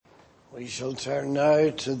We shall turn now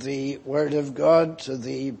to the Word of God, to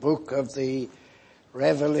the book of the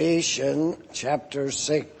Revelation, chapter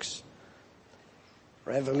 6.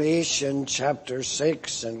 Revelation, chapter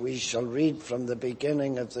 6, and we shall read from the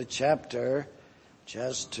beginning of the chapter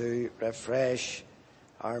just to refresh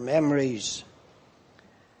our memories.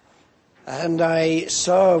 And I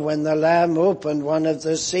saw when the Lamb opened one of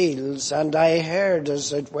the seals, and I heard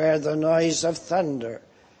as it were the noise of thunder.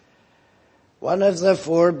 One of the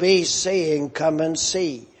four beasts saying, "Come and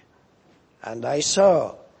see." And I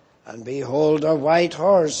saw, and behold a white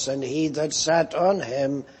horse, and he that sat on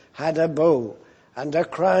him had a bow, and a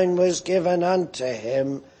crown was given unto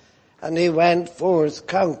him, and he went forth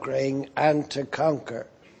conquering and to conquer.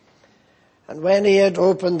 And when he had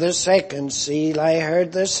opened the second seal, I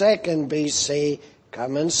heard the second beast say,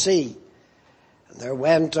 "Come and see." And there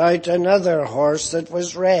went out another horse that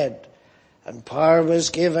was red, and power was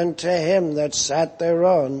given to him that sat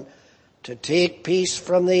thereon to take peace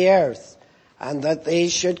from the earth, and that they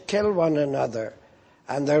should kill one another.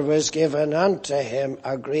 And there was given unto him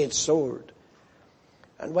a great sword.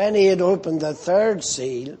 And when he had opened the third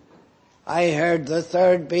seal, I heard the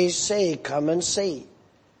third beast say, "Come and see."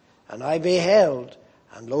 And I beheld,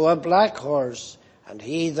 and lo, a black horse, and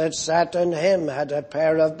he that sat on him had a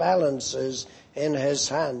pair of balances in his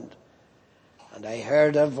hand. And I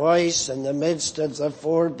heard a voice in the midst of the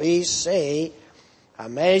four beasts say, "A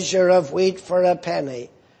measure of wheat for a penny,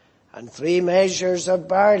 and 3 measures of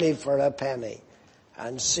barley for a penny.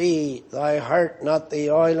 And see, thou hurt not the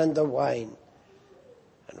oil and the wine."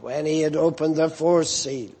 And when he had opened the fourth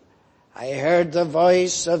seal, I heard the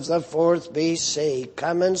voice of the fourth beast say,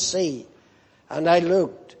 "Come and see." And I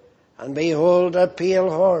looked, and behold a pale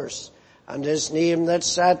horse, and his name that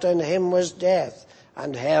sat on him was Death,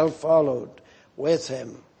 and hell followed with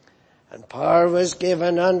him. And power was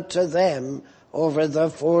given unto them over the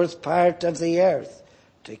fourth part of the earth,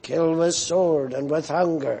 to kill with sword, and with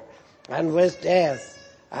hunger, and with death,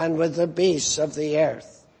 and with the beasts of the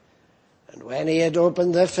earth. And when he had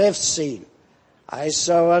opened the fifth seal, I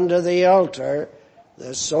saw under the altar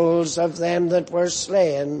the souls of them that were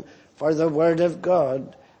slain for the word of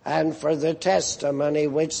God, and for the testimony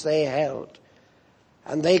which they held.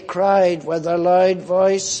 And they cried with a loud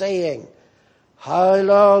voice, saying, "How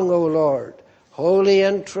long, O Lord, holy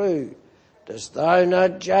and true, dost thou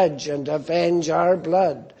not judge and avenge our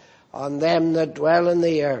blood on them that dwell in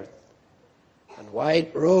the earth?" And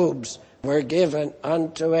white robes were given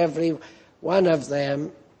unto every one of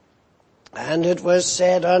them, and it was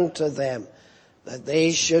said unto them that they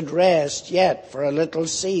should rest yet for a little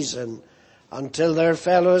season, until their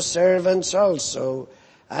fellow servants also,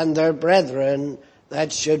 and their brethren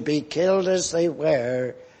that should be killed as they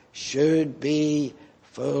were, should be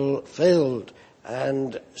fulfilled,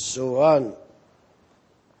 and so on.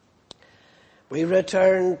 We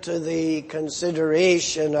return to the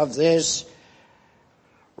consideration of this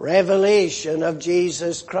revelation of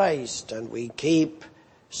Jesus Christ, and we keep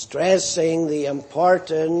stressing the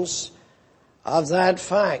importance of that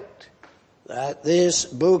fact that this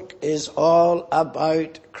book is all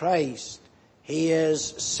about Christ. He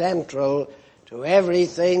is central to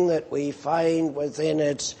everything that we find within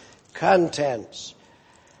its contents.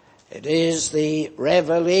 It is the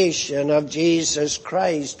revelation of Jesus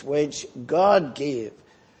Christ which God gave.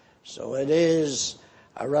 So it is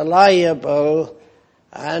a reliable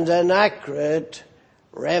and an accurate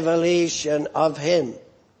revelation of him.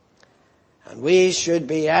 And we should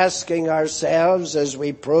be asking ourselves as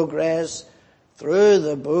we progress through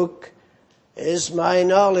the book, is my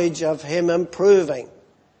knowledge of him improving?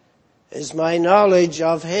 Is my knowledge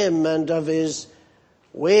of him and of his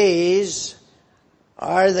ways,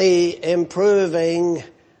 are they improving?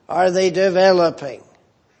 Are they developing?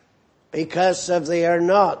 Because if they are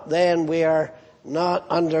not, then we are not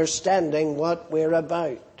understanding what we're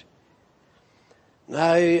about.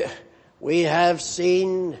 Now, we have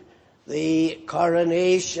seen the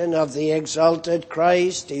coronation of the exalted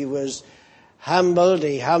Christ. He was humbled.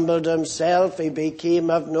 He humbled himself. He became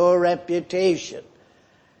of no reputation.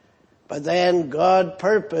 But then God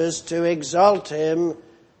purposed to exalt him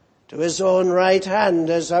to his own right hand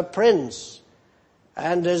as a prince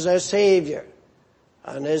and as a savior.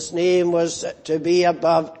 And his name was to be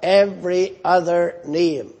above every other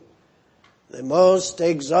name. The most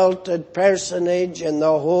exalted personage in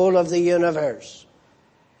the whole of the universe.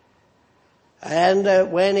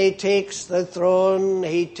 And when he takes the throne,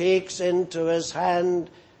 he takes into his hand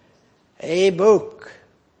a book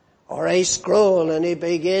or a scroll, and he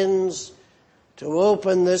begins to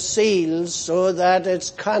open the seals so that its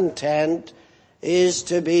content is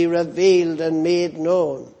to be revealed and made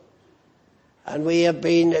known. And we have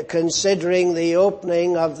been considering the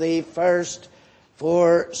opening of the first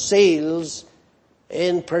 4 seals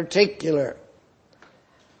in particular.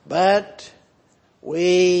 But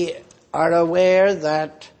we are aware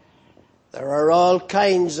that there are all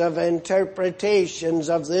kinds of interpretations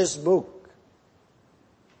of this book.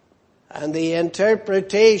 And the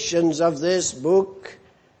interpretations of this book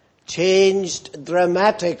changed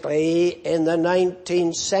dramatically in the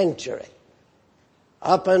 19th century.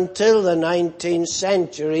 Up until the 19th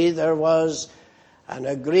century, there was an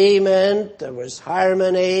agreement, there was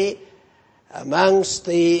harmony amongst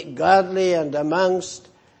the godly and amongst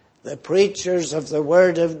the preachers of the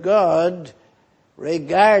Word of God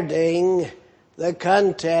regarding the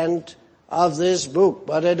content of this book.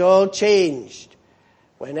 But it all changed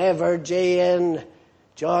whenever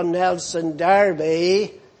John Nelson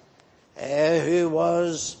Darby, who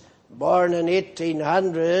was born in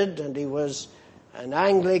 1800, and he was an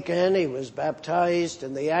Anglican, he was baptized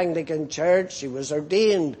in the Anglican Church, he was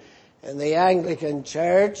ordained in the Anglican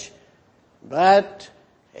Church, but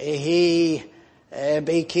he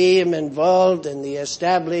became involved in the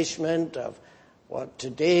establishment of what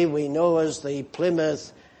today we know as the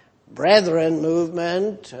Plymouth Brethren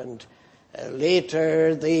movement, and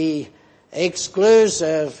later the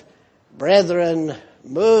exclusive Brethren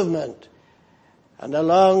movement. And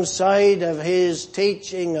alongside of his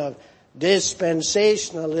teaching of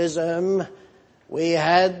dispensationalism, we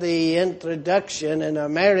had the introduction in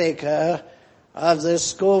America of the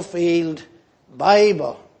Schofield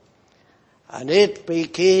Bible. And it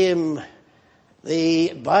became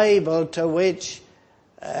the Bible to which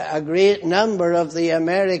a great number of the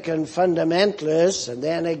American fundamentalists, and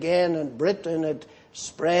then again in Britain it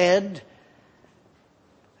spread.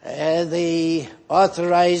 The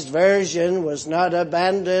authorized version was not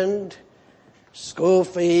abandoned.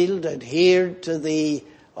 Schofield adhered to the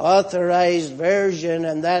authorized version,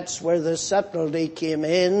 and that's where the subtlety came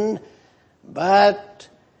in. But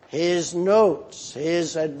his notes,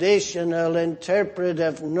 his additional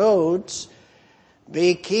interpretive notes,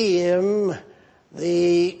 became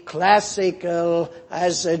the classical,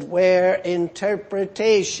 as it were,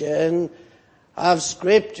 interpretation of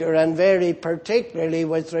Scripture, and very particularly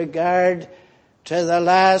with regard to the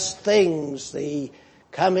last things, the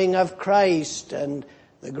coming of Christ and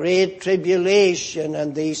the great tribulation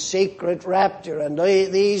and the secret rapture. And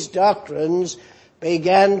these doctrines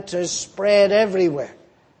began to spread everywhere.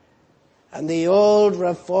 And the old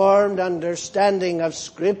Reformed understanding of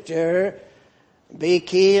Scripture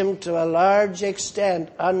became to a large extent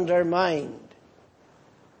undermined.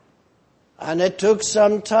 And it took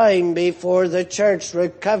some time before the church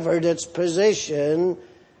recovered its position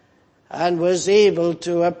and was able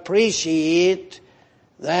to appreciate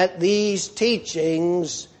that these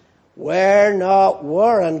teachings were not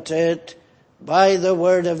warranted by the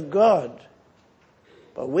Word of God.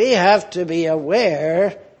 But we have to be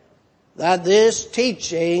aware that this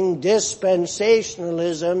teaching,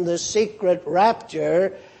 dispensationalism, the secret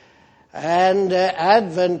rapture, and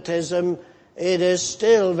Adventism, it is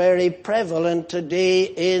still very prevalent today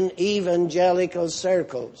in evangelical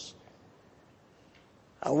circles.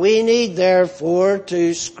 And we need, therefore,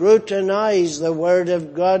 to scrutinize the Word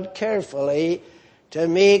of God carefully to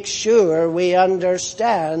make sure we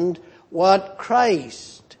understand what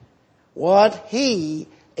Christ, what He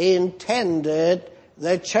intended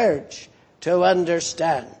the church to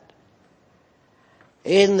understand.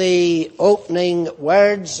 In the opening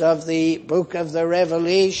words of the book of the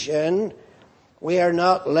Revelation, we are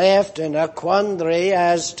not left in a quandary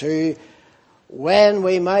as to when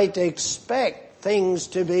we might expect things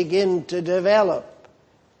to begin to develop.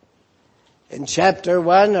 In chapter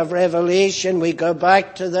 1 of Revelation, we go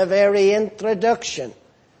back to the very introduction.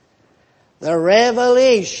 The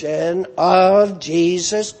revelation of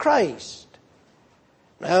Jesus Christ.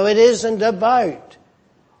 Now, it isn't about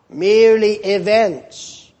merely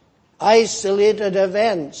events, isolated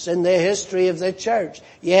events in the history of the church.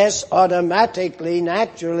 Yes, automatically,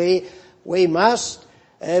 naturally, we must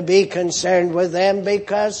be concerned with them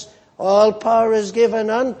because all power is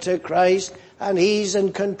given unto Christ and He's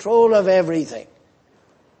in control of everything.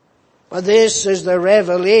 But this is the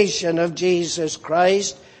revelation of Jesus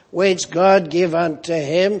Christ, which God gave unto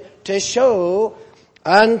Him to show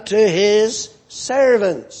unto His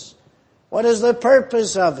servants. What is the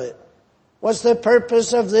purpose of it? What's the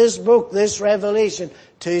purpose of this book, this revelation?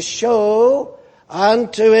 To show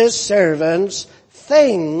unto His servants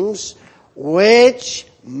things which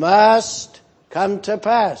must come to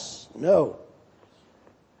pass. No.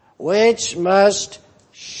 Which must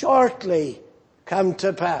shortly come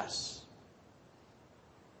to pass.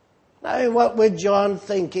 Now, what would John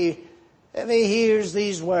think? If he hears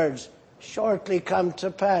these words, shortly come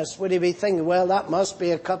to pass, would he be thinking, well, that must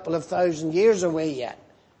be a couple of thousand years away yet?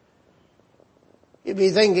 He'd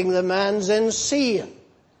be thinking the man's insane.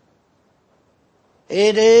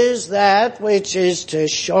 It is that which is to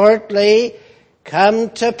shortly come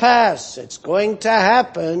to pass. It's going to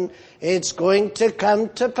happen. It's going to come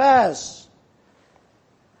to pass.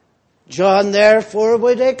 John therefore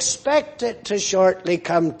would expect it to shortly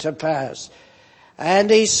come to pass. And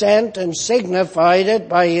he sent and signified it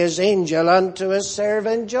by his angel unto his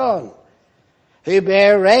servant John, who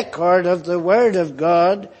bare record of the word of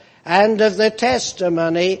God and of the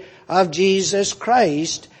testimony of Jesus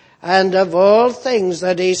Christ and of all things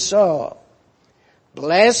that he saw.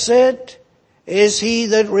 Blessed is he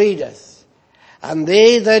that readeth, and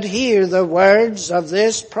they that hear the words of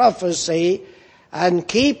this prophecy, and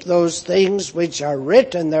keep those things which are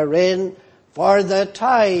written therein, for the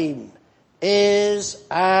time is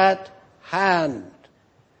at hand.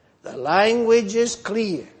 The language is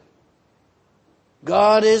clear.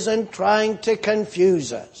 God isn't trying to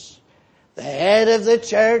confuse us. The head of the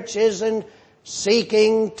church isn't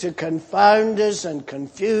seeking to confound us and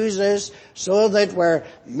confuse us so that we're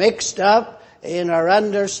mixed up in our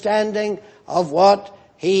understanding of what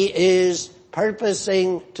he is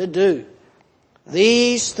purposing to do.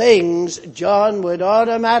 These things John would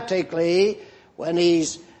automatically, when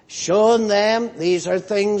he's shown them, these are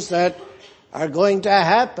things that are going to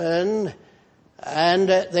happen, and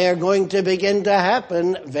they're going to begin to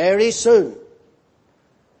happen very soon.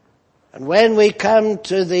 And when we come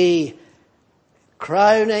to the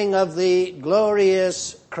crowning of the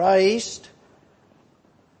glorious Christ,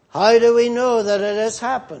 how do we know that it has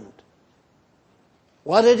happened?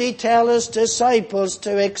 What did he tell his disciples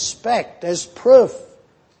to expect as proof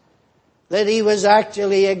that he was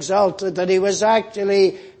actually exalted, that he was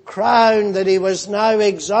actually crowned, that he was now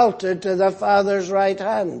exalted to the Father's right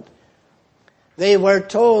hand? They were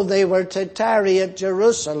told they were to tarry at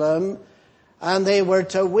Jerusalem and they were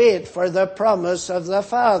to wait for the promise of the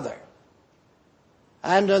Father.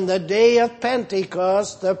 And on the day of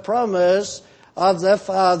Pentecost, the promise of the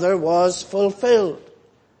Father was fulfilled.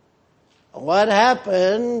 What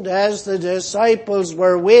happened as the disciples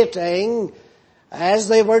were waiting, as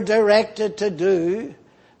they were directed to do,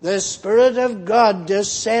 the Spirit of God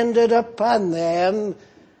descended upon them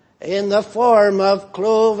in the form of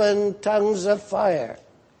cloven tongues of fire.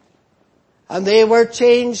 And they were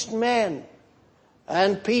changed men.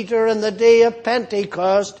 And Peter on the day of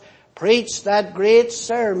Pentecost preached that great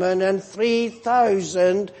sermon, and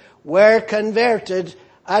 3,000 were converted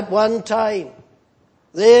at one time.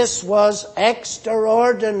 This was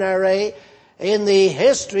extraordinary in the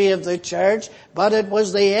history of the church, but it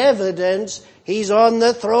was the evidence he's on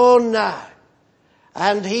the throne now.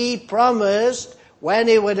 And he promised when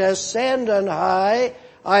he would ascend on high,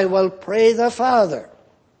 I will pray the Father,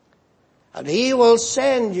 and he will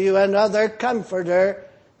send you another comforter,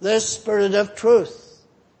 the Spirit of truth.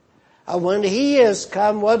 And when he has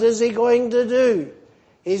come, what is he going to do?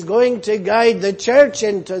 He's going to guide the church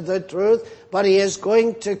into the truth, but he is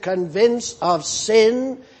going to convince of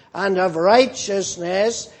sin and of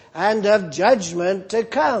righteousness and of judgment to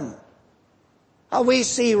come. And we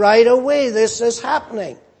see right away this is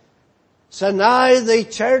happening. So now the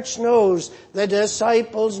church knows, the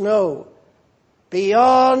disciples know,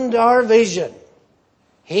 beyond our vision,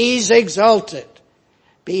 he's exalted.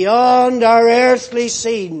 Beyond our earthly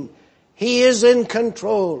scene, he is in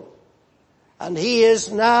control. And he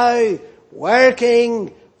is now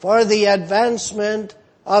working for the advancement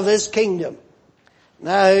of his kingdom.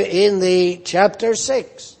 Now in the chapter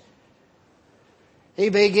 6, he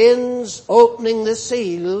begins opening the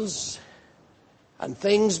seals and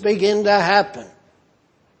things begin to happen.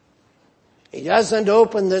 He doesn't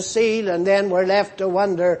open the seal and then we're left to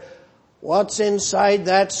wonder what's inside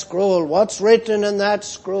that scroll, what's written in that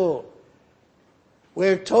scroll.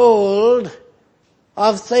 We're told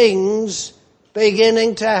of things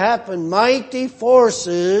beginning to happen. Mighty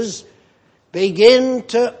forces begin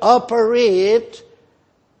to operate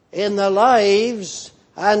in the lives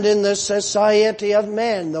and in the society of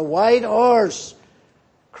men. The white horse,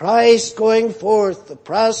 Christ going forth, the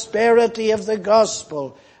prosperity of the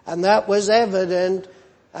gospel, and that was evident,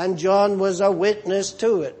 and John was a witness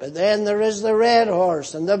to it. But then there is the red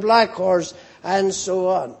horse and the black horse and so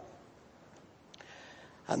on.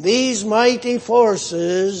 And these mighty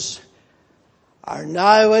forces are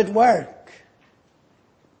now at work.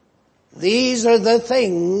 These are the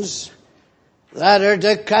things that are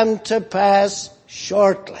to come to pass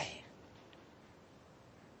shortly.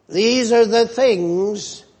 These are the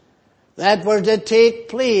things that were to take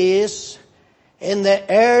place in the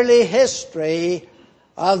early history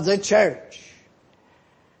of the church.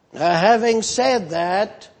 Now, having said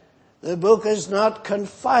that, the book is not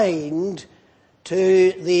confined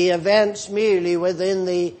to the events merely within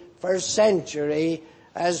the first century,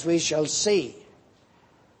 as we shall see.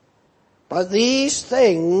 But these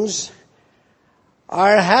things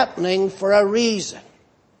are happening for a reason.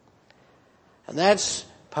 And that's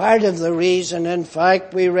part of the reason, in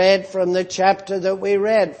fact, we read from the chapter that we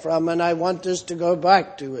read from, and I want us to go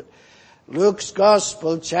back to it. Luke's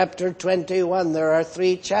Gospel, chapter 21. There are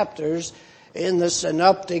 3 chapters in the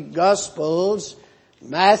Synoptic Gospels,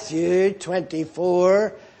 Matthew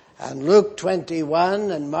 24, and Luke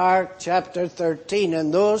 21, and Mark chapter 13.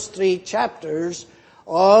 And those 3 chapters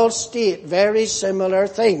all state very similar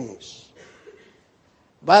things.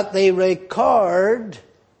 But they record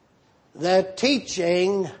the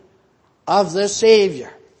teaching of the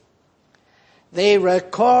Savior. They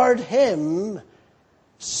record him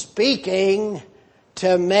speaking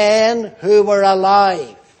to men who were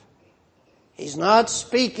alive. He's not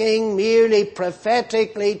speaking merely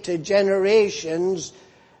prophetically to generations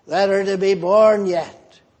that are to be born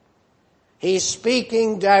yet. He's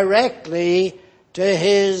speaking directly to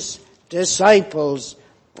his disciples.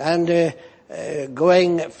 And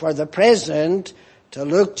going for the present to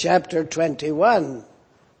Luke chapter 21,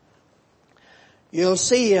 you'll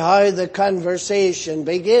see how the conversation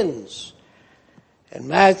begins. In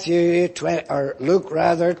Luke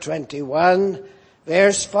 21,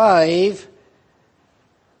 verse 5,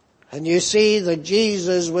 and you see that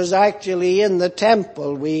Jesus was actually in the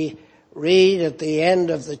temple. We read at the end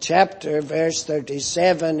of the chapter, verse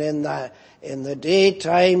 37, in the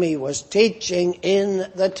daytime he was teaching in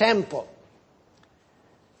the temple.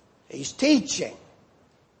 He's teaching.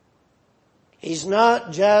 He's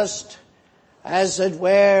not just, as it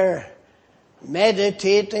were,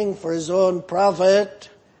 meditating for his own profit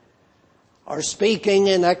or speaking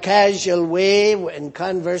in a casual way in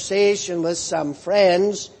conversation with some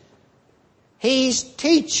friends. He's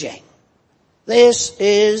teaching. This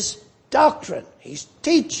is doctrine. He's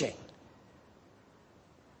teaching.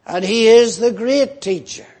 And he is the great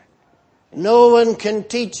teacher. No one can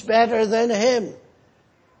teach better than him.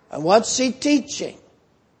 And what's he teaching?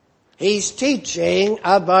 He's teaching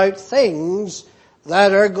about things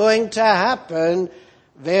that are going to happen.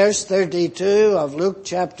 Verse 32 of Luke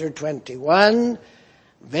chapter 21.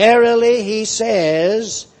 Verily, he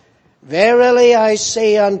says, verily I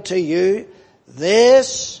say unto you,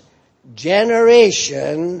 this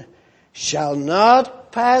generation shall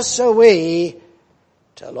not pass away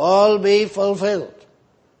till all be fulfilled.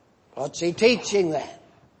 What's he teaching then?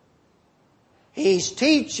 He's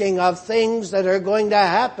teaching of things that are going to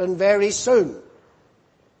happen very soon.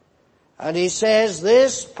 And he says,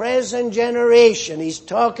 this present generation, he's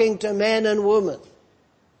talking to men and women.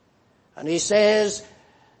 And he says,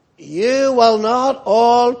 you will not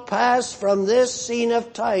all pass from this scene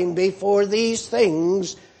of time before these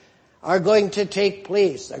things are going to take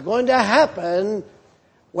place. They're going to happen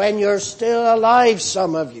when you're still alive,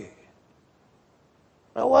 some of you.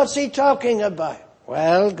 Now what's he talking about?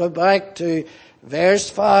 Well, go back to verse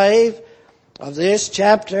 5 of this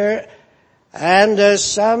chapter. And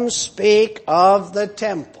some speak of the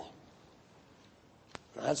temple.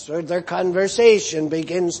 That's where their conversation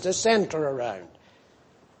begins to center around.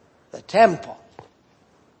 The temple.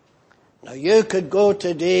 Now you could go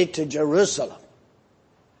today to Jerusalem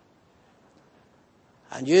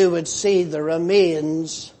and you would see the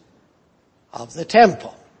remains of the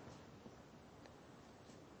temple.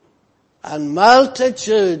 And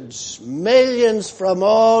multitudes, millions from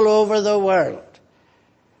all over the world,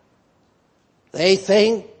 they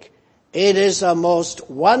think it is a most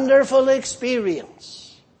wonderful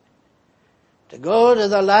experience to go to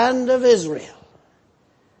the land of Israel,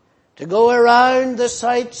 to go around the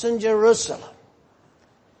sites in Jerusalem,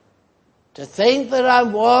 to think that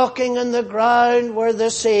I'm walking in the ground where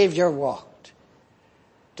the Savior walked,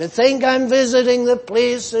 to think I'm visiting the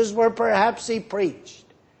places where perhaps he preached,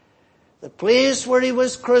 the place where he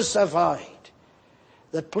was crucified,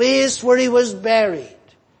 the place where he was buried,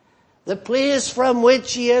 the place from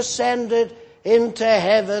which he ascended into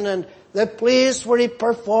heaven, and the place where he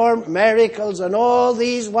performed miracles and all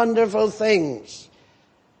these wonderful things.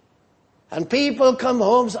 And people come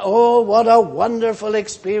home and say, oh, what a wonderful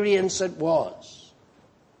experience it was.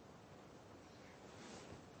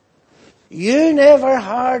 You never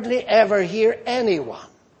hardly ever hear anyone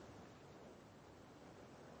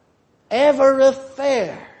ever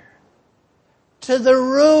refer to the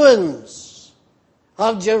ruins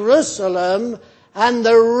of Jerusalem and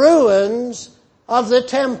the ruins of the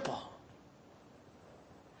temple.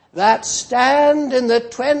 that stand in the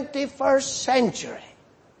 21st century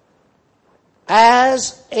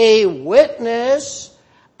as a witness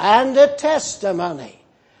and a testimony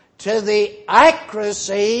to the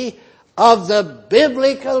accuracy of the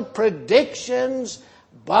biblical predictions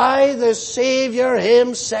by the Savior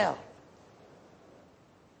himself.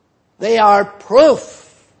 They are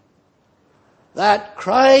proof that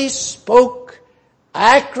Christ spoke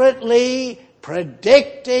accurately,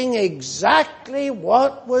 predicting exactly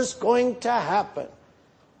what was going to happen.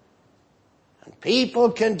 And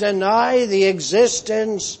people can deny the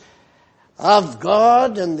existence of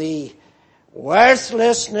God and the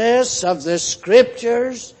worthlessness of the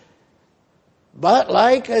Scriptures, but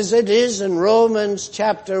like as it is in Romans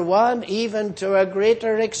chapter 1, even to a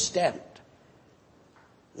greater extent,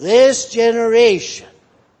 this generation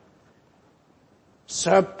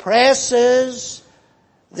suppresses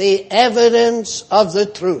the evidence of the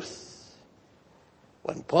truth.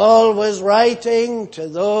 When Paul was writing to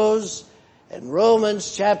those in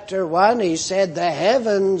Romans chapter 1, he said the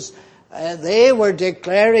heavens, they were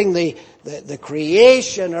declaring the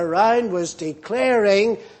creation around was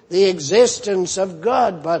declaring the existence of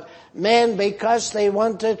God, but men, because they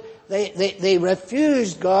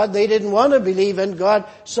refused God, they didn't want to believe in God,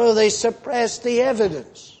 so they suppressed the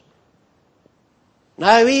evidence.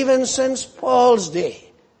 Now, even since Paul's day,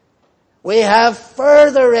 we have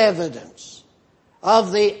further evidence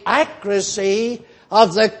of the accuracy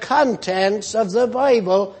of the contents of the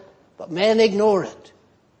Bible, but men ignore it.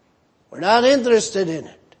 We're not interested in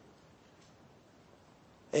it.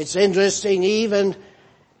 It's interesting, even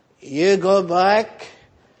you go back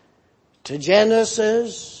to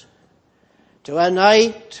Genesis, to a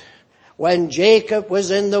night when Jacob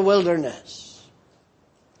was in the wilderness.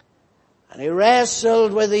 And he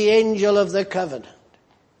wrestled with the angel of the covenant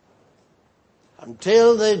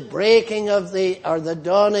until the breaking of the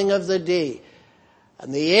dawning of the day.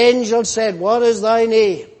 And the angel said, "What is thy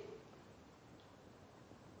name?"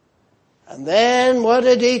 And then what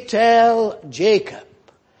did he tell Jacob?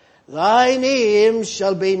 "Thy name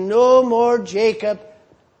shall be no more Jacob,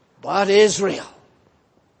 but Israel."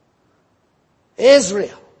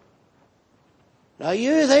 Israel. Now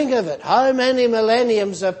you think of it. How many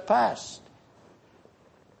millenniums have passed?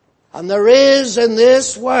 And there is in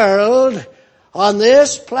this world, on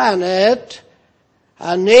this planet,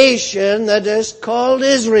 a nation that is called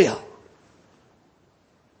Israel.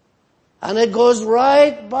 And it goes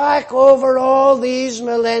right back over all these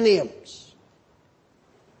millenniums.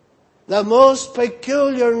 The most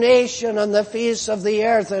peculiar nation on the face of the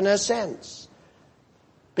earth, in a sense,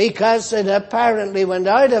 because it apparently went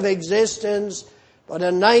out of existence, but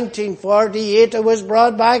in 1948 it was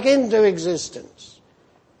brought back into existence.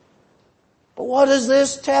 But what is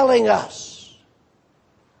this telling us?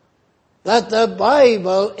 That the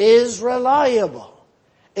Bible is reliable.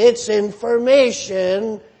 Its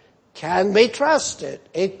information can be trusted.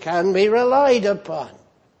 It can be relied upon.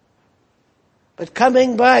 But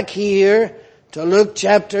coming back here to Luke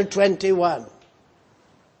chapter 21,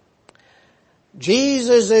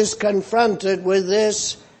 Jesus is confronted with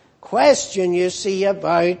this question, you see,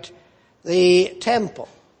 about the temple.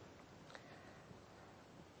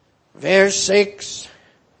 Verse 6,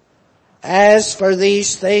 "As for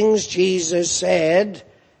these things," Jesus said,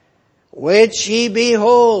 "which ye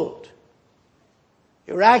behold,"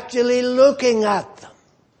 you're actually looking at them.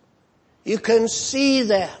 You can see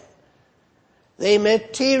them. They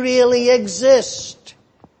materially exist.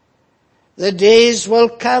 "The days will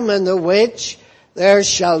come in the which there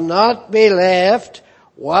shall not be left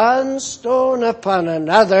one stone upon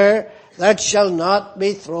another that shall not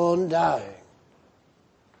be thrown down."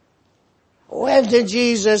 When did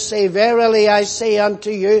Jesus say, "Verily I say unto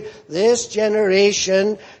you, this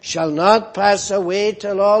generation shall not pass away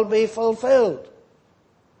till all be fulfilled"?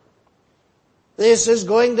 This is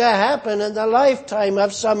going to happen in the lifetime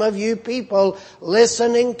of some of you people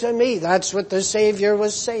listening to me. That's what the Savior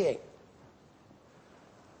was saying.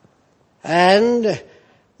 And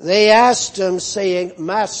they asked him, saying,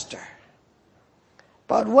 "Master,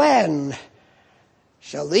 but when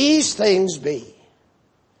shall these things be?"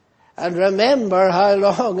 And remember how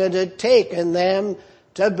long it had taken them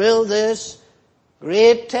to build this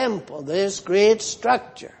great temple, this great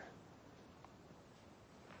structure.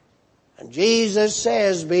 And Jesus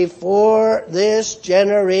says, before this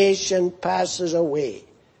generation passes away,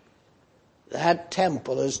 that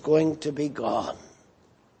temple is going to be gone.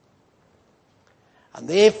 And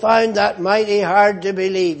they found that mighty hard to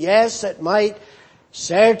believe. Yes, it might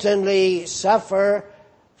certainly suffer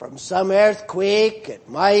from some earthquake. It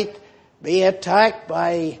might be attacked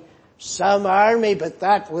by some army, but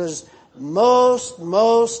that was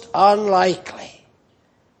most unlikely.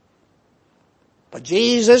 But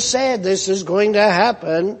Jesus said this is going to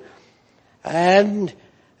happen, and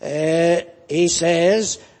he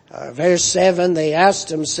says, verse 7, they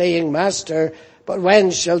asked him, saying, Master, but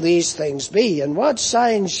when shall these things be? And what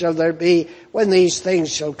signs shall there be when these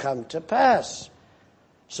things shall come to pass?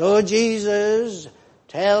 So Jesus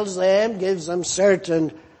tells them, gives them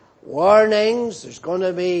certain warnings. There's going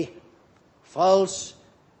to be false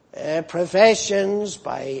professions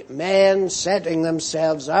by men setting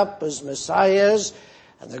themselves up as messiahs,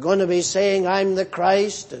 and they're going to be saying, I'm the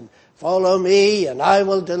Christ, and follow me, and I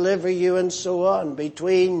will deliver you, and so on.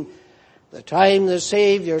 Between the time the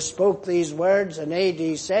Savior spoke these words in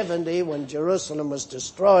AD 70, when Jerusalem was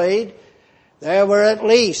destroyed, there were at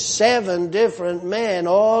least 7 different men,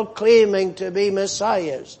 all claiming to be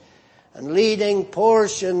messiahs, and leading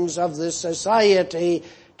portions of the society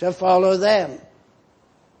to follow them.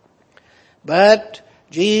 But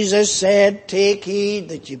Jesus said, take heed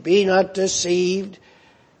that ye be not deceived.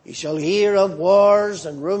 You shall hear of wars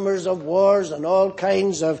and rumors of wars and all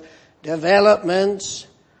kinds of developments.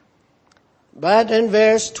 But in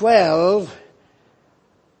verse 12,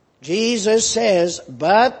 Jesus says,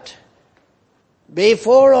 but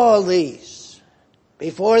before all these,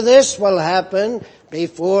 before this will happen,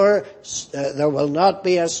 before there will not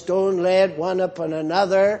be a stone laid one upon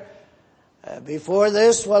another, before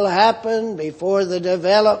this will happen, before the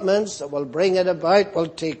developments that will bring it about will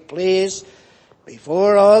take place,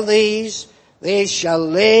 before all these, they shall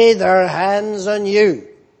lay their hands on you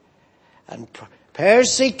and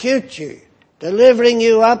persecute you, delivering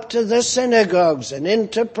you up to the synagogues and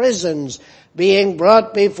into prisons, being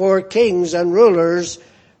brought before kings and rulers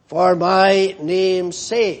for my name's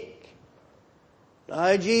sake.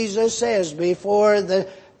 Now Jesus says before the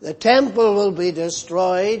temple will be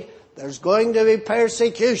destroyed, there's going to be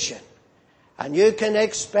persecution. And you can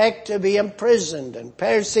expect to be imprisoned and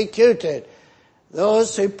persecuted.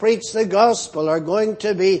 Those who preach the gospel are going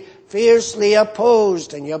to be fiercely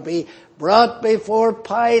opposed, and you'll be brought before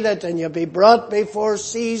Pilate, and you'll be brought before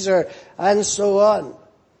Caesar, and so on.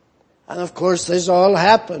 And of course this all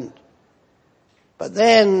happened. But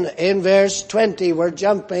then in verse 20, we're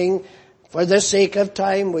jumping for the sake of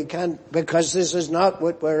time. We can't, because this is not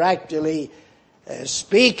what we're actually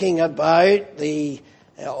speaking about,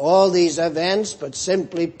 all these events, but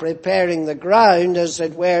simply preparing the ground, as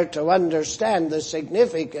it were, to understand the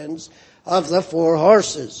significance of the 4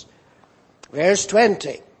 horses. Verse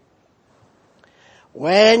 20.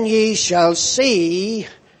 When ye shall see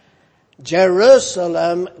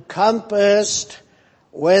Jerusalem compassed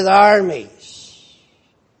with armies.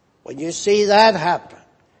 When you see that happen.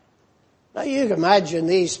 Now you can imagine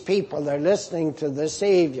these people, they're listening to the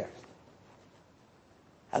Savior.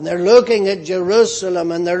 And they're looking at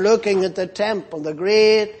Jerusalem, and they're looking at the temple, the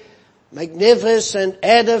great, magnificent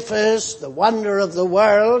edifice, the wonder of the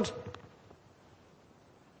world.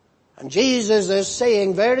 And Jesus is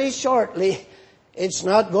saying very shortly, it's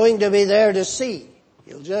not going to be there to see.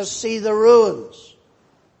 You'll just see the ruins.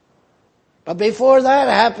 But before that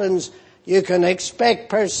happens, you can expect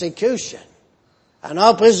persecution and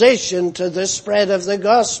opposition to the spread of the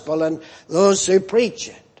gospel and those who preach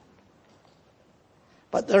it.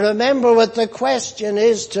 But remember what the question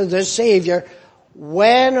is to the Savior.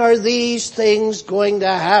 When are these things going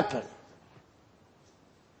to happen?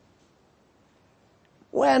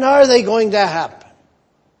 When are they going to happen?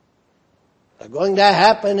 They're going to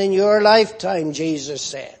happen in your lifetime, Jesus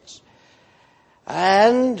says.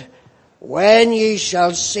 And when ye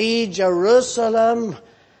shall see Jerusalem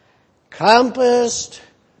compassed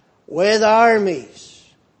with armies.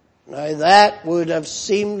 Now that would have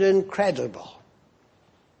seemed incredible.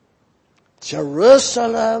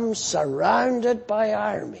 Jerusalem surrounded by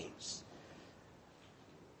armies.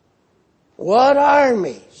 What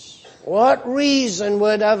armies? What reason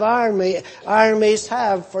would have armies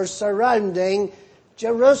have for surrounding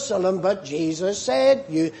Jerusalem? But Jesus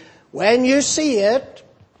said, when you see it,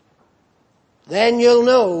 then you'll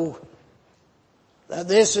know that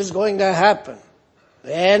this is going to happen.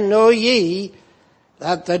 Then know ye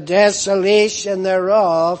that the desolation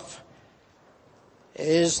thereof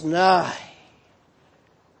is nigh.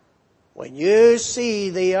 When you see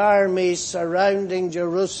the armies surrounding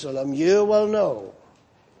Jerusalem, you will know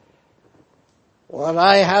what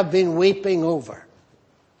I have been weeping over.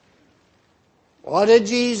 What did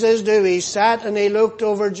Jesus do? He sat and he looked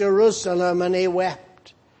over Jerusalem and he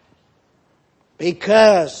wept.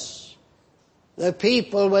 Because the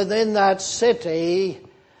people within that city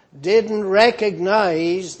didn't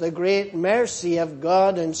recognize the great mercy of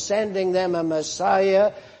God in sending them a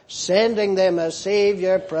Messiah, sending them a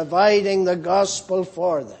Savior, providing the gospel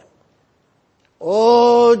for them.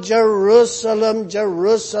 O Jerusalem,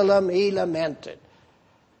 Jerusalem, he lamented,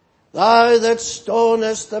 thou that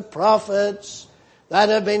stonest the prophets that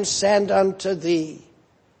have been sent unto thee.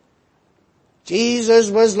 Jesus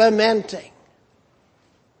was lamenting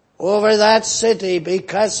over that city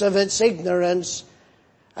because of its ignorance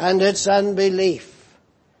and its unbelief.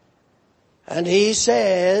 And he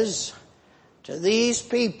says to these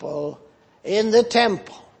people in the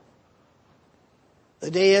temple,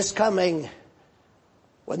 the day is coming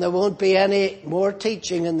when there won't be any more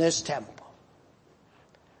teaching in this temple.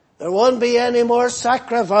 There won't be any more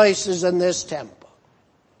sacrifices in this temple.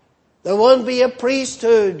 There won't be a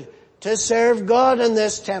priesthood to serve God in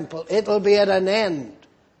this temple. It'll be at an end.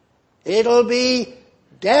 It'll be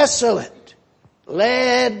desolate,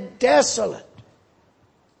 laid desolate.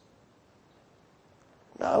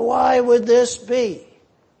 Now why would this be?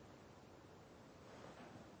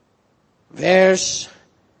 Verse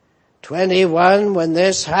 21, when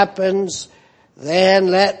this happens, then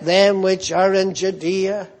let them which are in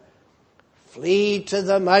Judea flee to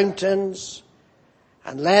the mountains,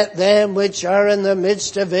 and let them which are in the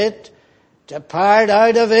midst of it depart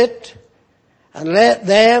out of it, and let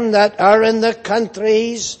them that are in the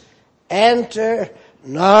countries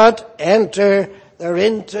not enter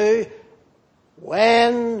thereinto.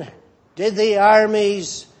 When did the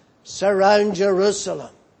armies surround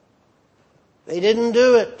Jerusalem? They didn't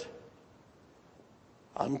do it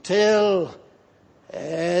until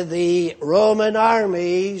the Roman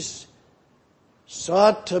armies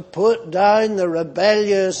sought to put down the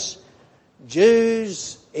rebellious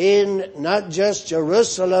Jews in not just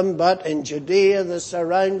Jerusalem but in Judea, the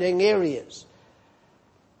surrounding areas.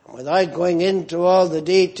 Without going into all the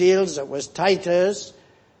details, it was Titus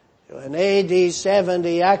who in AD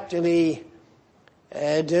 70 actually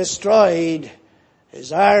destroyed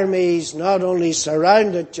his armies, not only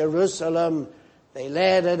surrounded Jerusalem, they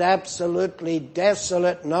laid it absolutely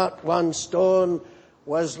desolate. Not one stone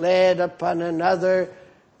was laid upon another.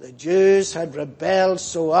 The Jews had rebelled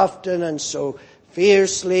so often and so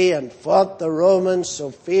fiercely and fought the Romans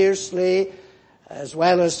so fiercely, as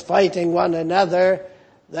well as fighting one another,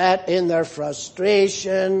 that in their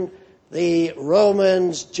frustration, the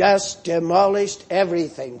Romans just demolished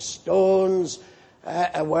everything. Stones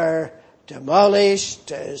were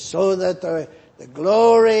demolished so that the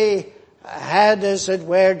glory had, as it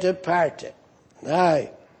were, departed. Now,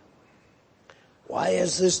 why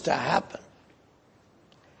is this to happen?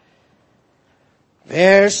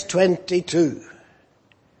 Verse 22.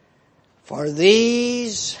 For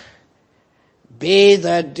these be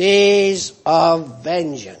the days of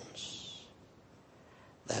vengeance,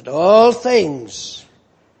 that all things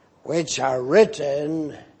which are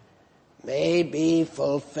written may be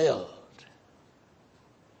fulfilled.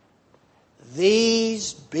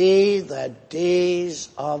 These be the days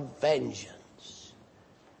of vengeance.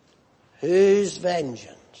 Whose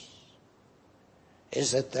vengeance?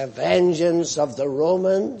 Is it the vengeance of the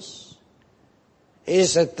Romans?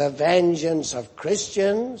 Is it the vengeance of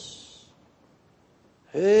Christians?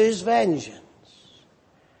 Whose vengeance?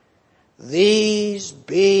 These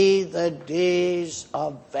be the days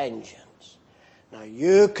of vengeance. Now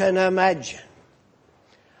you can imagine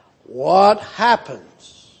what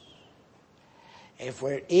happens if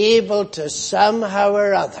we're able to somehow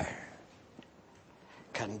or other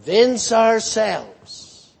convince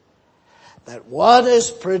ourselves that what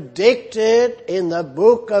is predicted in the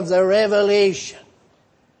book of the Revelation,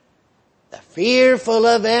 the fearful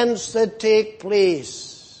events that take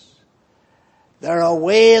place, they're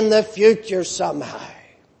away in the future somehow.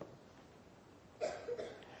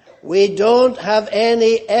 We don't have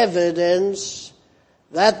any evidence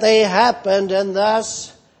that they happened, and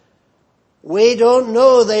thus we don't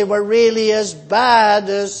know they were really as bad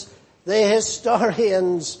as the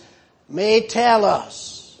historians may tell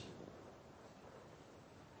us.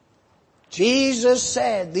 Jesus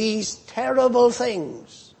said these terrible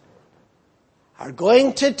things are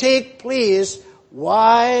going to take place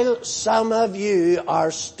while some of you are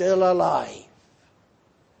still alive.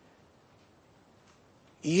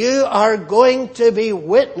 You are going to be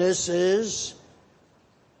witnesses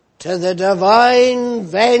to the divine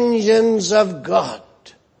vengeance of God.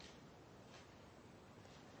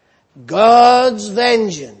 God's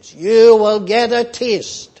vengeance. You will get a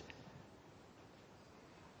taste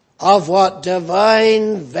of what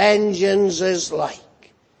divine vengeance is like.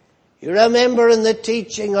 You remember in the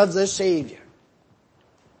teaching of the Savior,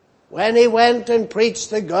 when he went and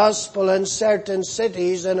preached the gospel in certain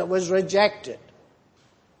cities and it was rejected,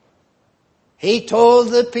 he told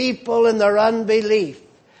the people in their unbelief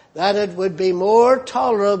that it would be more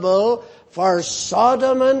tolerable for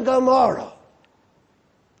Sodom and Gomorrah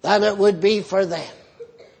than it would be for them,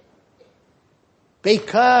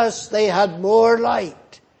 because they had more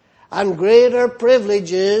light and greater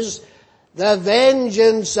privileges. The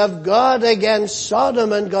vengeance of God against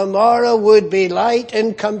Sodom and Gomorrah would be light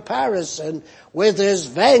in comparison with his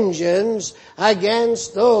vengeance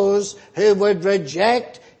against those who would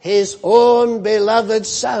reject his own beloved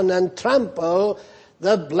Son and trample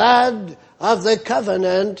the blood of the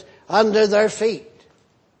covenant under their feet.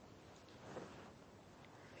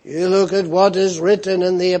 You look at what is written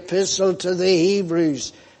in the epistle to the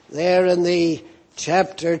Hebrews, there in the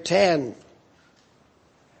chapter 10.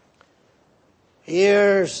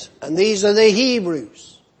 And these are the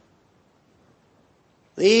Hebrews.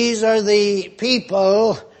 These are the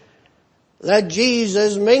people that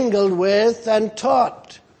Jesus mingled with and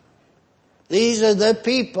taught. These are the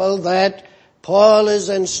people that Paul is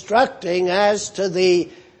instructing as to the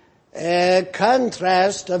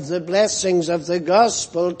contrast of the blessings of the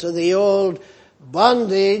gospel to the old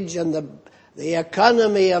bondage and the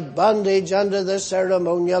economy of bondage under the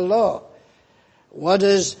ceremonial law. What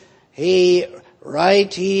does he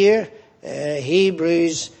write here?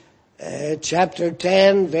 Hebrews chapter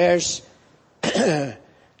 10 verse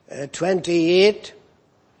 28.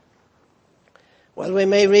 Well, we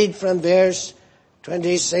may read from verse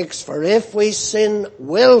 26. For if we sin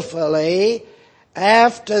willfully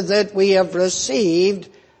after that we have received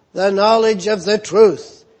the knowledge of the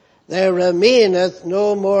truth, there remaineth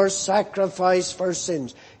no more sacrifice for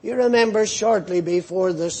sins. You remember shortly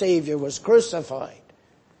before the Savior was crucified,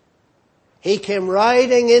 he came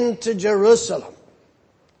riding into Jerusalem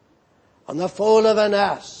on the foal of an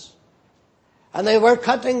ass. And they were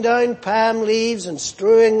cutting down palm leaves and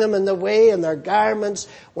strewing them in the way, and their garments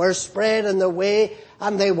were spread in the way,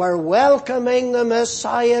 and they were welcoming the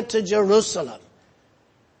Messiah to Jerusalem.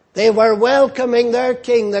 They were welcoming their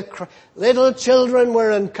King. The little children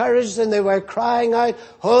were encouraged, and they were crying out,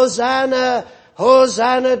 Hosanna,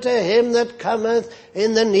 Hosanna to him that cometh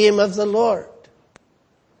in the name of the Lord.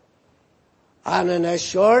 And in a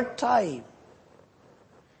short time,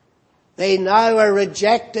 they now are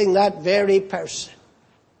rejecting that very person.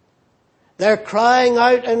 They're crying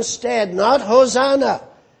out instead, not Hosanna,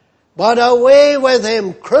 but away with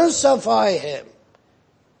him, crucify him.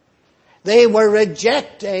 They were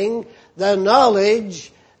rejecting the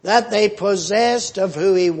knowledge that they possessed of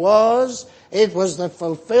who he was. It was the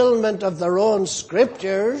fulfillment of their own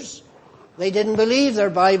scriptures. They didn't believe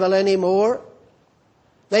their Bible anymore.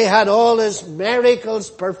 They had all his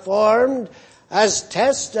miracles performed as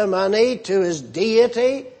testimony to his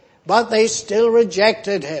deity, but they still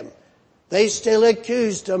rejected him. They still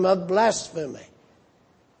accused him of blasphemy.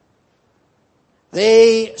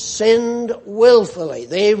 They sinned willfully.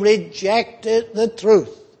 They rejected the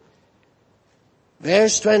truth.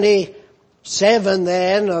 Verse 27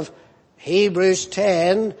 then of Hebrews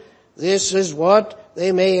 10, this is what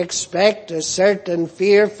they may expect, a certain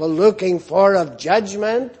fearful looking for of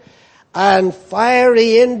judgment and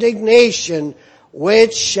fiery indignation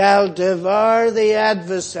which shall devour the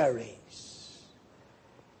adversaries.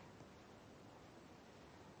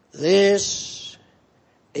 This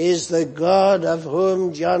is the God of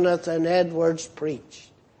whom Jonathan Edwards preached.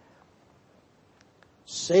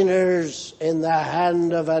 Sinners in the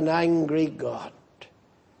hand of an angry God.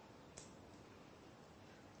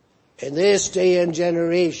 In this day and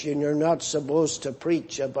generation, you're not supposed to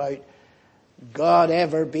preach about God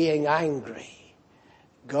ever being angry.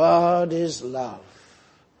 God is love.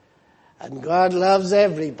 And God loves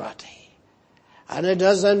everybody. And it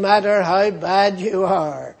doesn't matter how bad you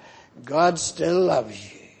are, God still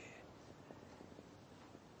loves you.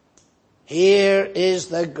 Here is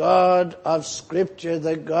the God of Scripture,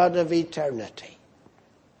 the God of eternity.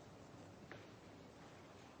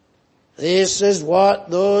 This is what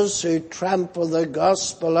those who trample the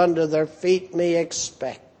gospel under their feet may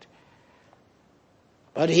expect.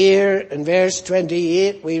 But here in verse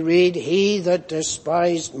 28 we read, he that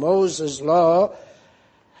despised Moses' law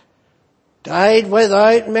died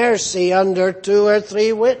without mercy under 2 or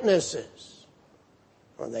 3 witnesses.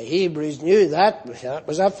 Well, the Hebrews knew that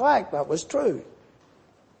was a fact, that was true.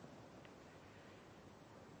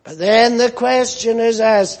 But then the question is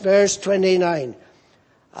asked, verse 29,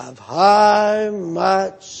 of how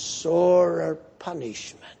much sorer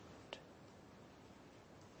punishment?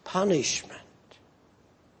 Punishment.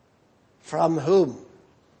 From whom?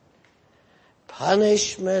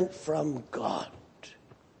 Punishment from God.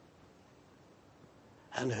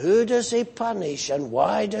 And who does he punish, and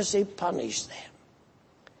why does he punish them?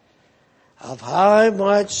 of how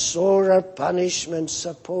much sorer punishment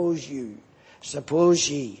suppose ye.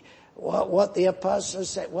 What the apostle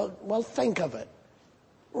said, well, think of it.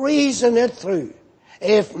 Reason it through.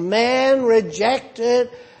 If men rejected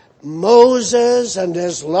Moses and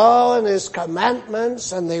his law and his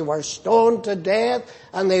commandments, and they were stoned to death,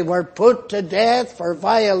 and they were put to death for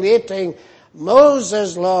violating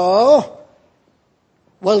Moses' law,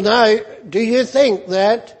 well now, do you think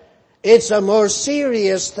that it's a more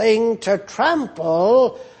serious thing to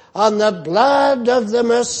trample on the blood of the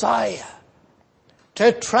Messiah?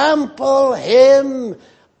 To trample him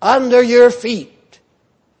under your feet?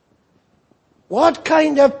 What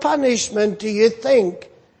kind of punishment do you think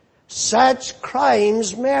such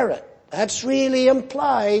crimes merit? That's really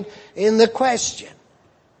implied in the question.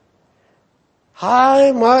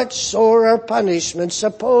 How much sorer punishment,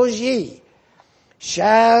 suppose ye,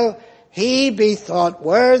 shall he be thought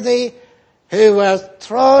worthy who hath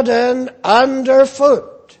trodden under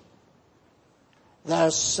foot the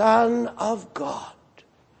Son of God?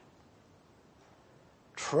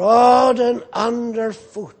 Trodden under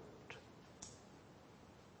foot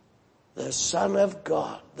the Son of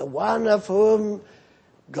God, the one of whom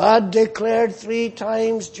God declared 3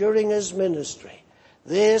 times during his ministry,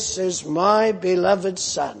 "This is my beloved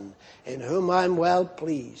Son, in whom I'm well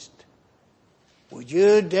pleased." Would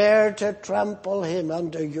you dare to trample him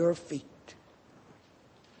under your feet?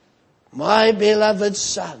 My beloved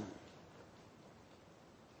Son.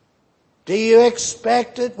 Do you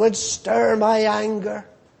expect it would stir my anger?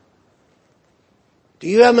 Do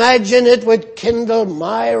you imagine it would kindle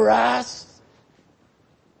my wrath?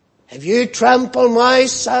 If you trample my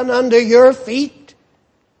Son under your feet,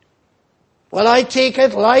 will I take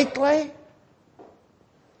it lightly?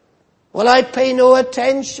 Will I pay no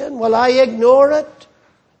attention? Will I ignore it?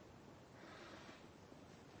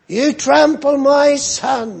 You trample my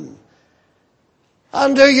Son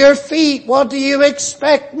under your feet. What do you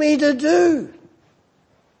expect me to do?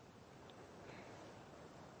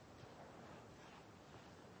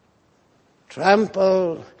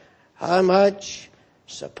 Trample how much?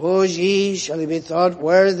 Suppose ye shall he be thought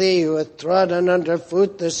worthy who hath trodden under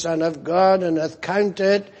foot the Son of God, and hath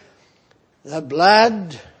counted the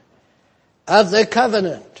blood of the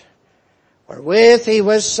covenant wherewith he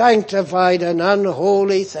was sanctified an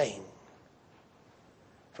unholy thing.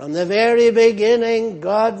 From the very beginning,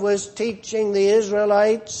 God was teaching the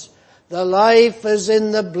Israelites the life is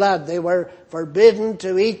in the blood. They were forbidden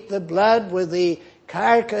to eat the blood with the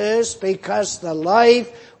carcass because the life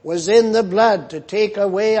was in the blood. To take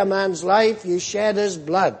away a man's life, you shed his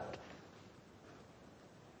blood.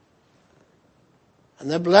 And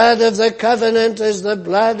the blood of the covenant is the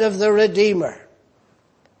blood of the Redeemer.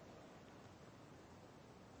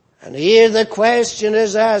 And here the question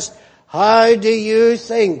is asked, how do you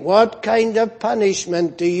think? What kind of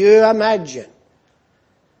punishment do you imagine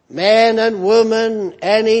men and women,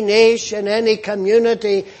 any nation, any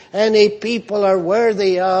community, any people are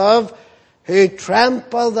worthy of, who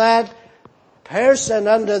trample that person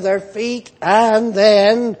under their feet and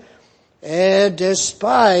then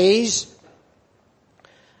despise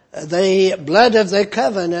the blood of the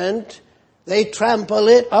covenant? They trample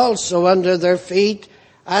it also under their feet,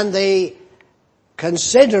 and they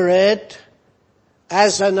consider it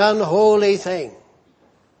as an unholy thing.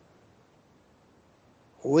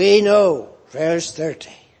 We know, verse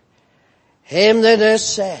 30, him that has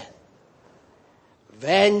said,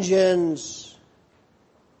 vengeance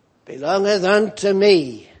belongeth unto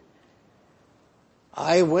me,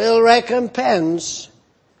 I will recompense,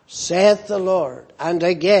 saith the Lord. And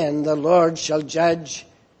again the Lord shall judge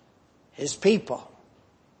his people.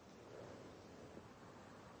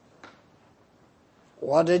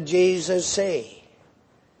 What did Jesus say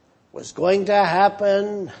was going to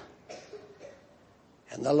happen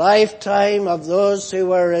in the lifetime of those who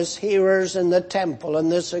were his hearers in the temple on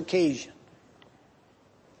this occasion?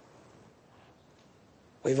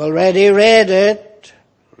 We've already read it.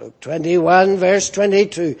 Luke 21 verse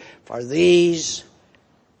 22. For these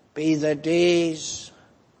be the days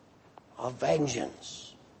of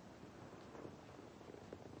vengeance.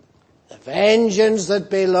 The vengeance that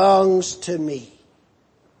belongs to me.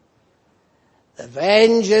 The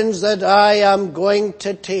vengeance that I am going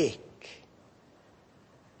to take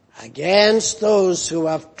against those who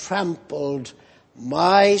have trampled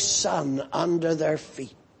my Son under their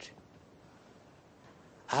feet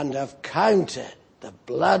and have counted the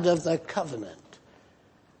blood of the covenant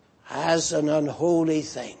as an unholy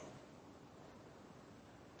thing.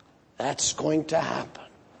 That's going to happen.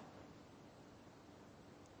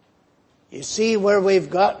 You see where we've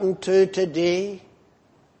gotten to today?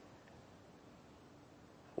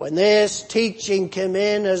 When this teaching came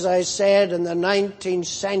in, as I said, in the 19th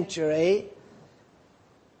century,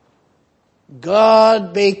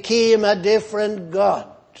 God became a different God.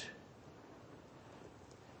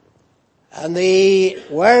 And the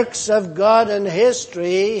works of God in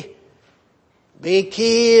history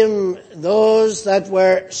became those that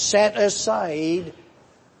were set aside,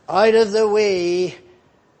 out of the way,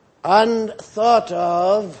 unthought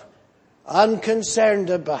of, unconcerned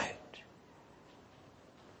about.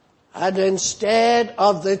 And instead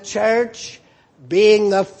of the church being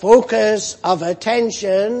the focus of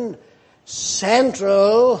attention,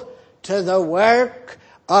 central to the work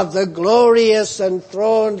of the glorious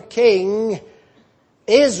enthroned King,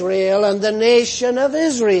 Israel and the nation of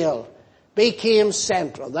Israel became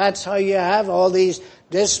central. That's how you have all these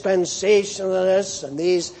dispensationalists and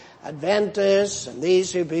these Adventists and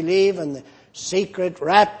these who believe in the secret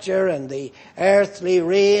rapture and the earthly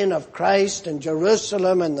reign of Christ in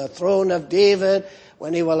Jerusalem and the throne of David,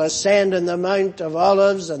 when he will ascend in the Mount of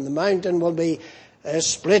Olives and the mountain will be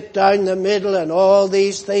split down the middle, and all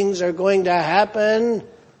these things are going to happen.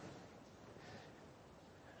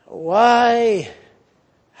 Why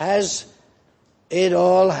has it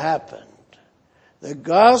all happened? The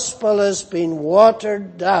gospel has been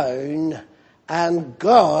watered down, and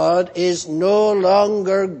God is no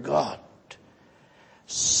longer God.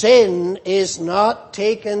 Sin is not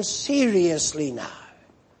taken seriously now.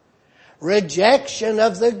 Rejection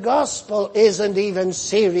of the gospel isn't even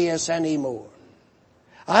serious anymore.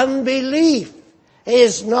 Unbelief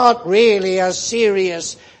is not really a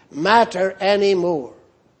serious matter anymore,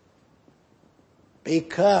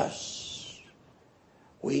 because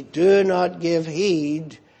we do not give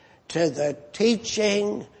heed to the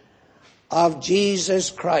teaching of Jesus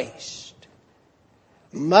Christ.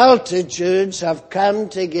 Multitudes have come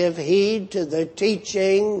to give heed to the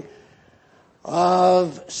teaching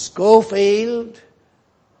of Schofield,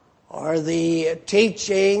 or the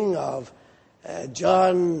teaching of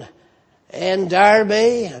John N.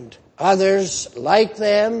 Darby and others like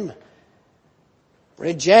them,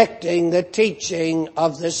 rejecting the teaching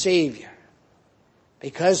of the Savior,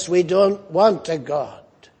 because we don't want a God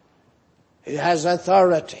who has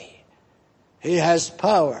authority, who has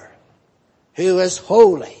power, who is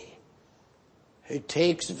holy, who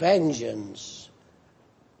takes vengeance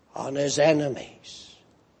on his enemies.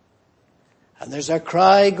 And there's a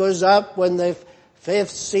cry goes up when the fifth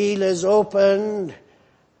seal is opened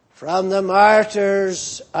from the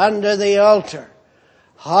martyrs under the altar.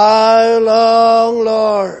 How long,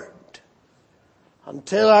 Lord,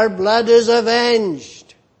 until our blood is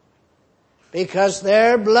avenged? Because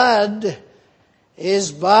their blood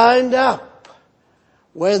is bound up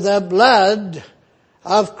with the blood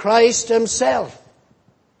of Christ himself.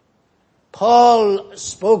 Paul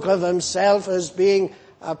spoke of himself as being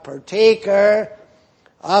a partaker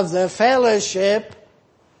of the fellowship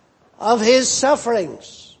of his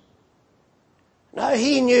sufferings. Now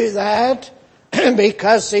he knew that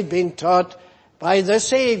because he'd been taught by the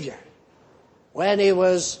Savior. When he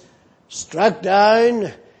was struck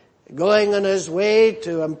down, going on his way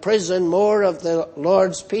to imprison more of the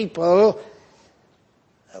Lord's people,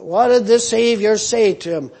 what did the Savior say to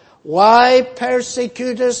him? Why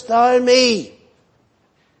persecutest thou me?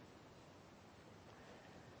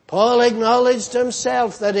 Paul acknowledged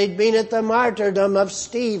himself that he'd been at the martyrdom of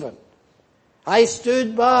Stephen. I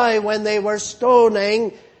stood by when they were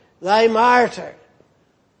stoning thy martyr.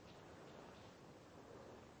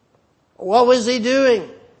 What was he doing?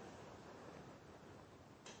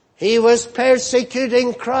 He was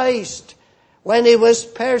persecuting Christ when he was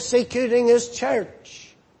persecuting his church.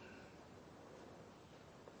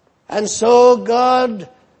 And so God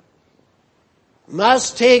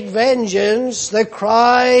must take vengeance, the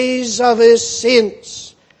cries of his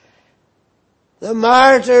saints. The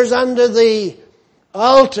martyrs under the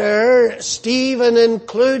altar, Stephen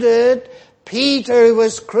included, Peter who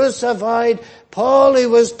was crucified, Paul who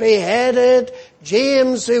was beheaded,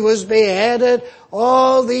 James who was beheaded,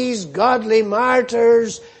 all these godly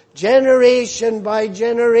martyrs, generation by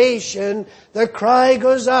generation, the cry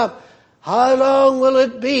goes up, how long will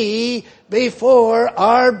it be before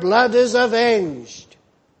our blood is avenged?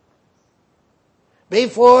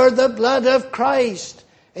 Before the blood of Christ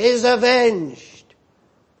is avenged?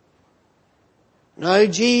 Now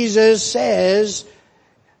Jesus says,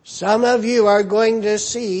 some of you are going to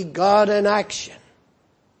see God in action.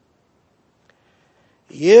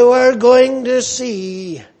 You are going to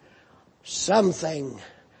see something.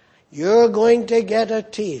 You're going to get a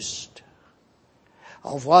taste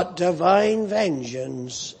of what divine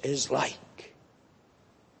vengeance is like.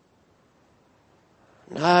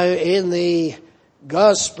 Now, in the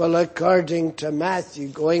Gospel according to Matthew,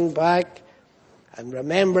 going back and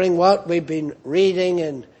remembering what we've been reading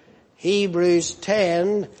in Hebrews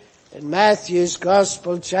 10, in Matthew's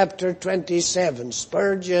Gospel chapter 27.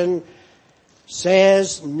 Spurgeon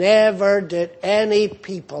says, never did any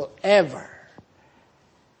people ever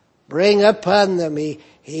bring upon them,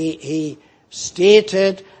 he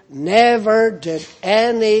stated, never did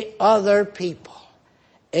any other people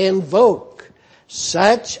invoke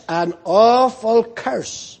such an awful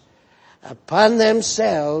curse upon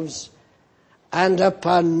themselves, and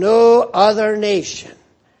upon no other nation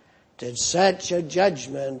did such a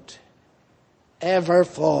judgment ever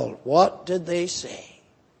fall. What did they say?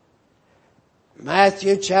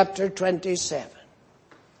 Matthew chapter 27,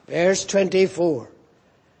 verse 24.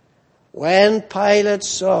 When Pilate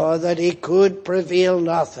saw that he could prevail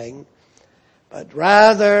nothing, but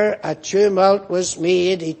rather a tumult was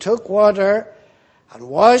made, he took water and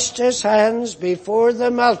washed his hands before the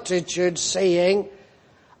multitude, saying,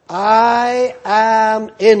 I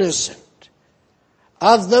am innocent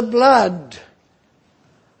of the blood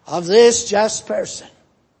of this just person.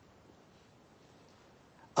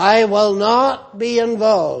 I will not be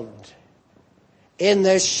involved in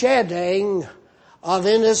the shedding of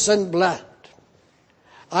innocent blood.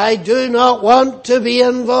 I do not want to be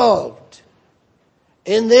involved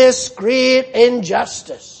in this great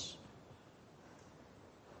injustice.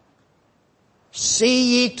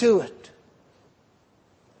 See ye to it.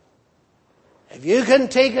 If you can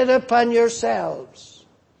take it upon yourselves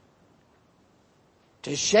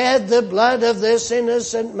to shed the blood of this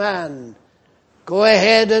innocent man, go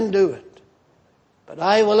ahead and do it. But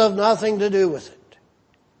I will have nothing to do with it.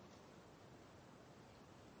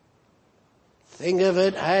 Think of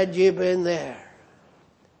it, had you been there,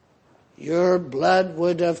 your blood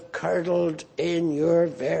would have curdled in your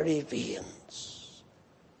very veins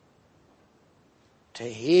to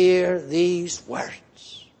hear these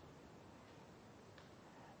words.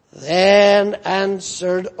 Then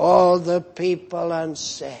answered all the people and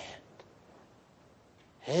said,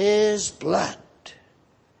 his blood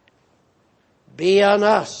be on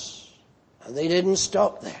us. And they didn't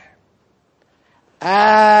stop there.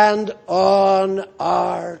 And on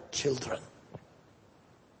our children.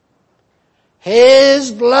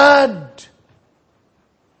 His blood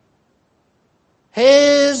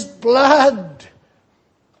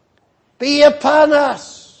be upon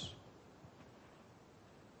us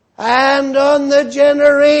and on the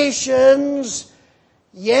generations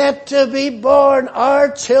yet to be born,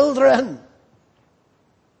 our children.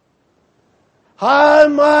 How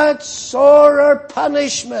much sorer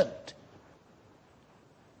punishment.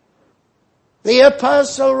 The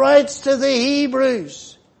apostle writes to the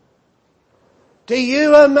Hebrews, do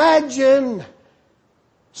you imagine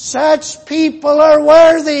such people are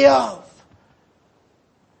worthy of,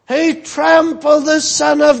 who trample the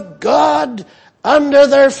Son of God under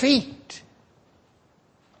their feet,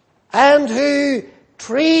 and who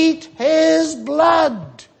treat his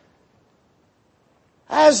blood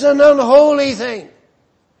as an unholy thing?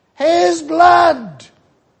 His blood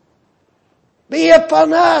be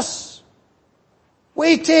upon us.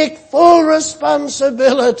 We take full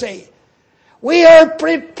responsibility. We are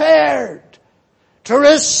prepared to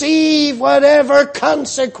receive whatever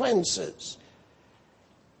consequences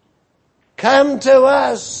come to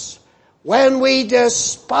us when we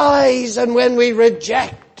despise and when we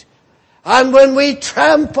reject and when we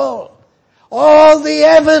trample all the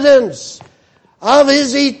evidence of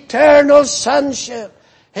his eternal sonship,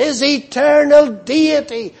 his eternal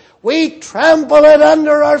deity. We trample it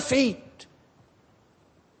under our feet.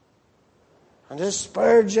 And as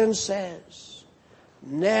Spurgeon says,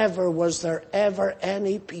 never was there ever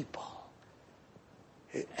any people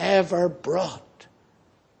who ever brought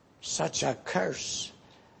such a curse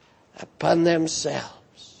upon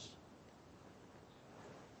themselves.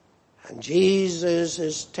 And Jesus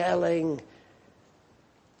is telling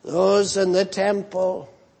those in the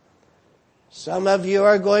temple, some of you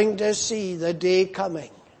are going to see the day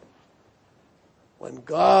coming when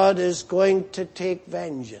God is going to take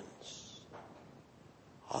vengeance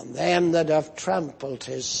on them that have trampled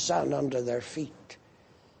his Son under their feet.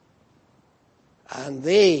 And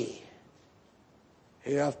they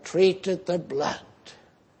who have treated the blood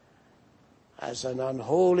as an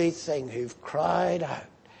unholy thing, who've cried out,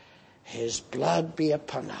 his blood be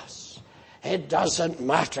upon us. It doesn't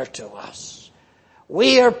matter to us.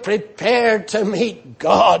 We are prepared to meet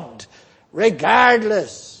God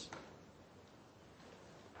regardless.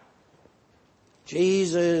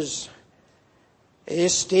 Jesus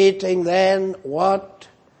is stating then what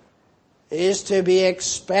is to be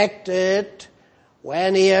expected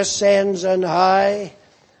when he ascends on high,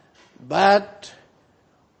 but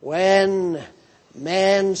when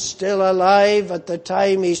men still alive at the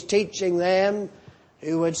time he's teaching them,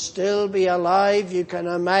 who would still be alive, you can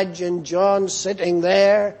imagine John sitting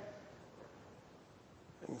there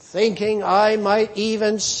and thinking, I might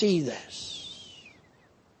even see this.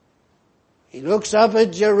 He looks up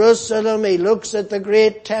at Jerusalem, he looks at the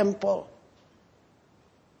great temple.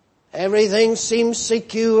 Everything seems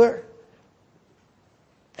secure.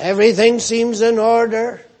 Everything seems in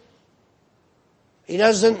order. He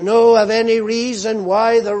doesn't know of any reason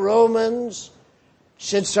why the Romans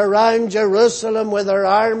should surround Jerusalem with their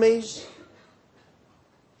armies.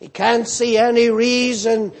 He can't see any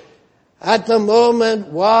reason at the moment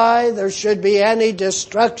why there should be any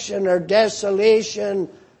destruction or desolation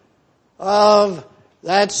of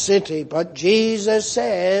that city. But Jesus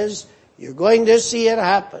says, you're going to see it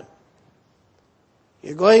happen.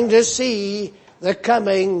 You're going to see the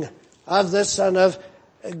coming of the Son of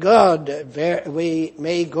God. We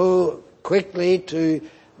may go quickly to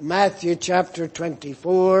Matthew chapter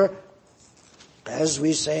 24. As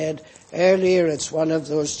we said earlier, it's one of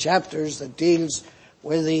those chapters that deals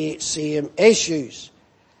with the same issues.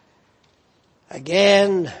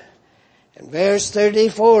 Again, in verse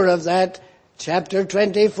 34 of that chapter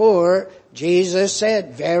 24, Jesus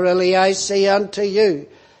said, verily I say unto you,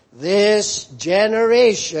 this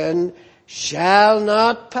generation shall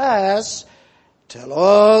not pass till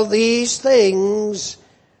all these things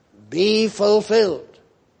be fulfilled.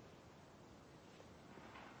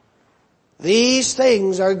 These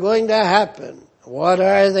things are going to happen. What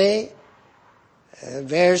are they?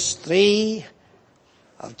 Verse 3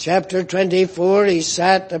 of chapter 24, he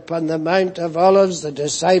sat upon the Mount of Olives. The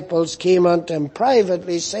disciples came unto him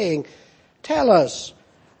privately, saying, tell us,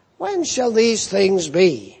 when shall these things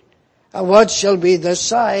be? And what shall be the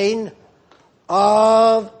sign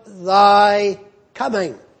of thy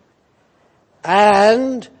coming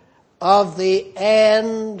and of the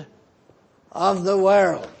end of the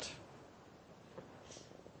world?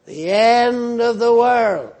 The end of the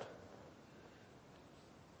world.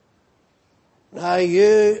 Now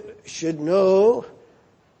you should know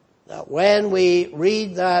that when we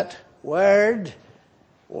read that word,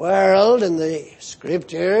 world, in the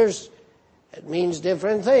scriptures, it means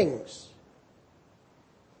different things.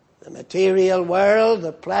 The material world,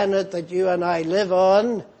 the planet that you and I live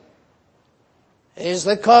on, is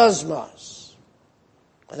the cosmos.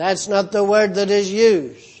 But that's not the word that is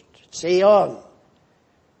used. It's aeon.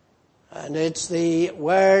 And it's the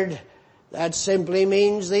word that simply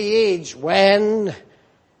means the age. When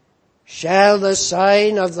shall the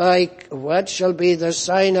sign of what shall be the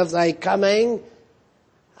sign of thy coming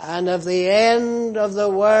and of the end of the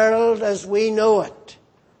world as we know it?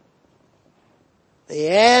 The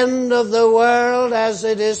end of the world as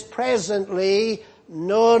it is presently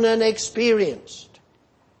known and experienced.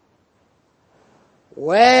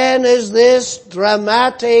 When is this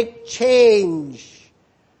dramatic change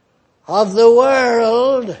of the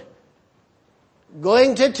world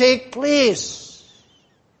going to take place?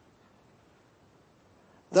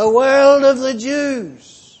 The world of the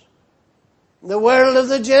Jews, the world of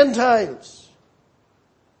the Gentiles,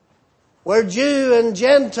 where Jew and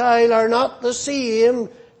Gentile are not the same,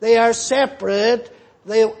 they are separate.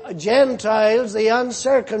 The Gentiles, the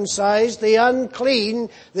uncircumcised, the unclean,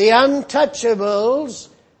 the untouchables,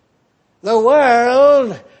 the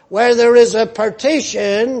world where there is a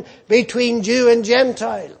partition between Jew and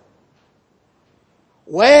Gentile.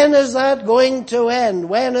 When is that going to end?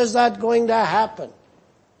 When is that going to happen?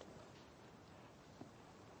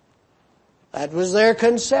 That was their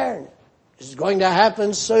concern. Is it going to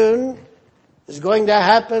happen soon? Is it going to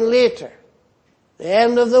happen later? The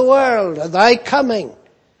end of the world, of thy coming.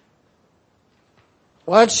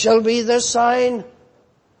 What shall be the sign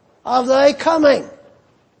of thy coming?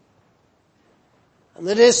 And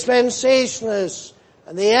the dispensationalists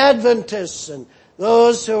and the Adventists and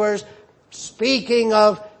those who are speaking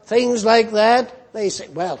of things like that, they say,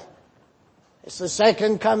 well, it's the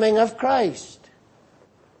second coming of Christ.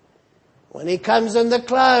 When he comes in the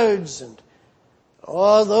clouds, and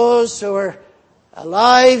all those who are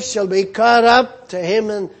alive shall be caught up to him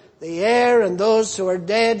in the air, and those who are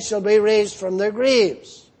dead shall be raised from their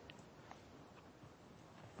graves.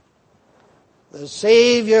 The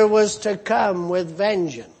Savior was to come with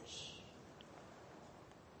vengeance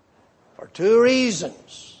for two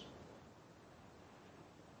reasons.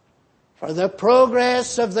 For the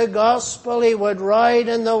progress of the gospel, he would ride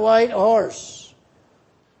in the white horse.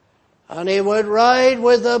 And he would ride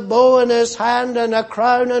with a bow in his hand and a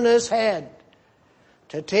crown on his head,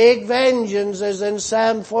 To take vengeance is in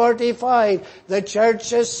Psalm 45. The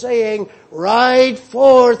church is saying, ride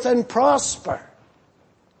forth and prosper.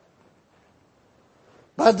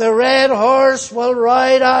 But the red horse will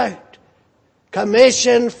ride out,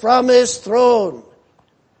 commissioned from his throne,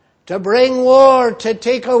 to bring war, to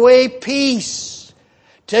take away peace,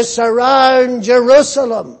 to surround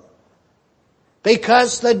Jerusalem,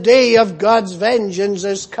 because the day of God's vengeance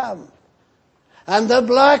is come. And the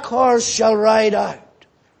black horse shall ride out,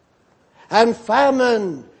 and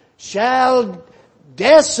famine shall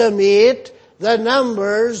decimate the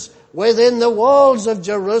numbers within the walls of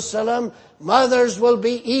Jerusalem. Mothers will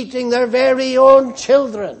be eating their very own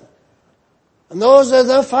children. And those are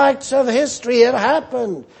the facts of history. It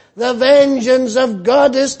happened. The vengeance of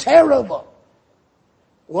God is terrible.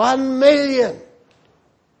 1 million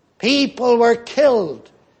people were killed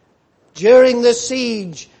during the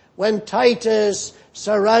siege when Titus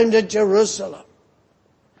surrounded Jerusalem.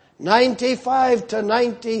 95 to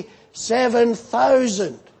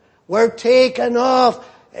 97,000 were taken off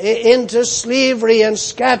into slavery and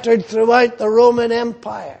scattered throughout the Roman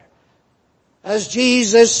Empire, as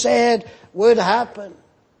Jesus said would happen.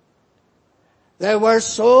 There were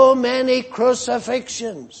so many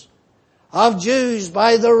crucifixions of Jews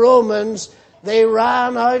by the Romans, they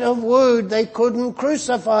ran out of wood. They couldn't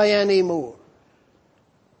crucify anymore.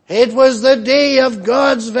 It was the day of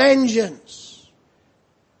God's vengeance.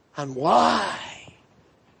 And why?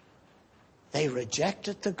 They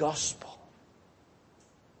rejected the gospel.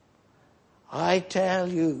 I tell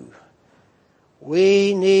you,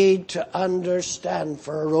 we need to understand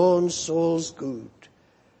for our own soul's good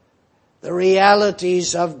the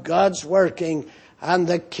realities of God's working and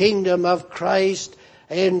the kingdom of Christ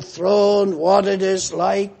enthroned, what it is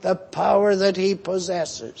like, the power that he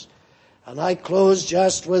possesses. And I close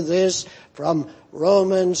just with this from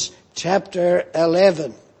Romans chapter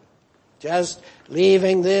 11. Just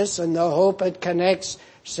leaving this in the hope it connects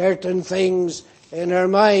certain things in our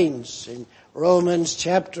minds. In Romans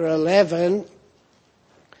chapter 11,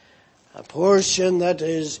 a portion that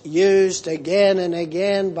is used again and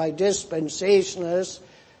again by dispensationalists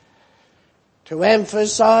to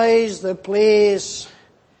emphasize the place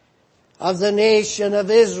of the nation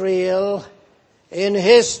of Israel in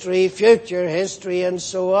history, future history, and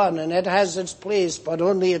so on. And it has its place, but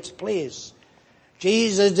only its place.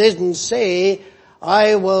 Jesus didn't say,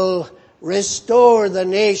 I will restore the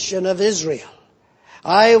nation of Israel.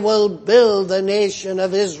 I will build the nation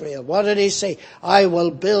of Israel. What did he say? I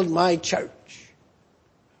will build my church.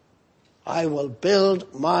 I will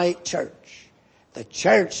build my church. The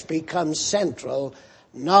church becomes central,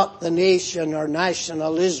 not the nation or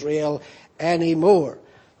national Israel anymore.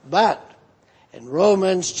 But in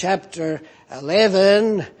Romans chapter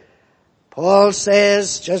 11, Paul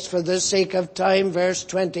says, just for the sake of time, verse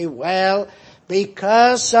 20, well,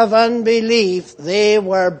 because of unbelief, they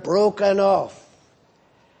were broken off.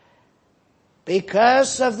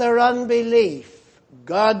 Because of their unbelief,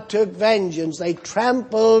 God took vengeance. They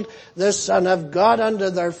trampled the Son of God under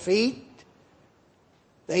their feet.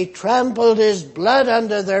 They trampled his blood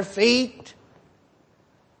under their feet.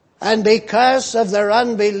 And because of their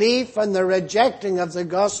unbelief and the rejecting of the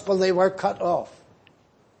gospel, they were cut off.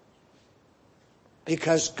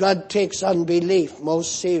 Because God takes unbelief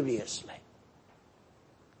most seriously.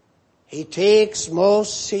 He takes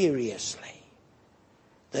most seriously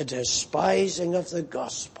the despising of the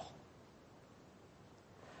gospel.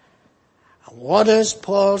 And what does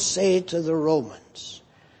Paul say to the Romans?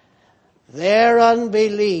 Their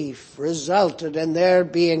unbelief resulted in their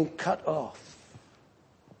being cut off.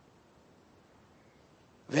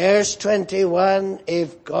 Verse 21,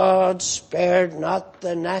 if God spared not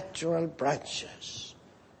the natural branches,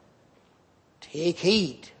 take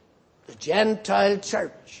heed, the Gentile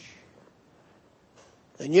church,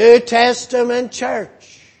 the New Testament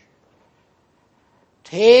church,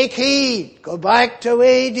 take heed. Go back to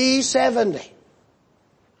AD 70.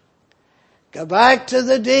 Go back to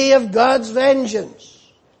the day of God's vengeance.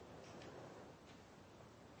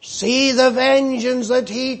 See the vengeance that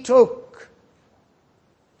he took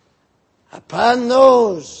upon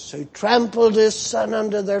those who trampled his Son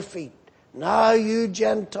under their feet. Now you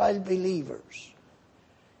Gentile believers,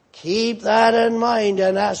 keep that in mind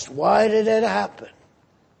and ask, why did it happen?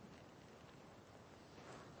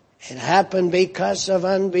 It happened because of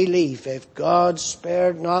unbelief. If God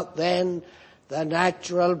spared not then the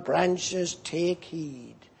natural branches, take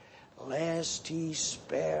heed, lest he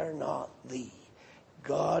spare not thee.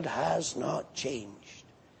 God has not changed.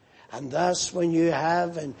 And thus when you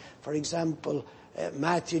have, and for example,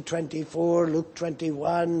 Matthew 24, Luke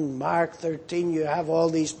 21, Mark 13, you have all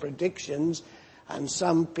these predictions, And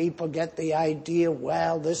some people get the idea,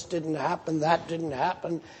 well, this didn't happen, that didn't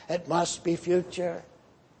happen, it must be future.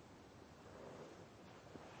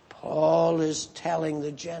 Paul is telling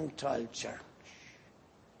the Gentile church,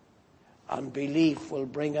 unbelief will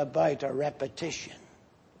bring about a repetition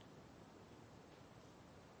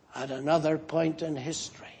at another point in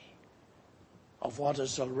history of what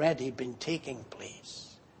has already been taking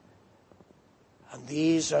place. And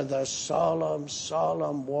these are the solemn,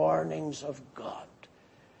 solemn warnings of God,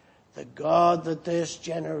 the God that this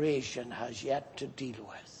generation has yet to deal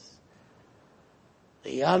with.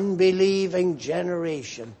 The unbelieving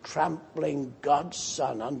generation trampling God's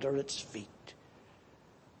Son under its feet.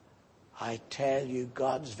 I tell you,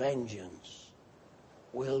 God's vengeance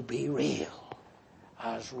will be real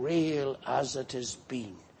as it has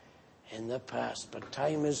been in the past. But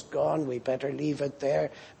time is gone. We better leave it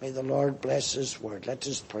there. May the Lord bless his word. Let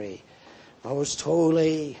us pray. Most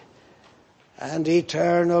holy and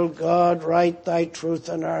eternal God, write thy truth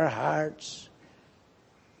in our hearts.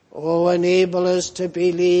 Oh, enable us to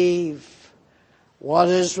believe what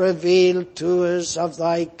is revealed to us of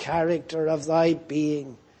thy character, of thy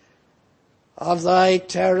being, of thy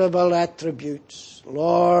terrible attributes.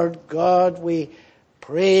 Lord God, we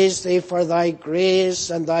praise thee for thy grace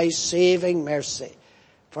and thy saving mercy,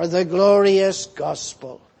 for the glorious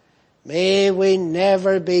gospel. May we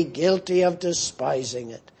never be guilty of despising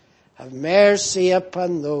it. Have mercy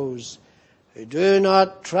upon those who do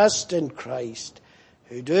not trust in Christ,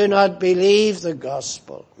 who do not believe the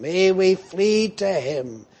gospel. May we flee to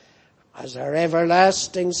him as our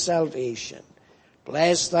everlasting salvation.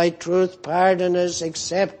 Bless thy truth, pardon us,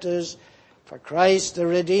 accept us, for Christ the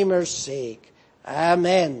Redeemer's sake.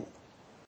 Amen.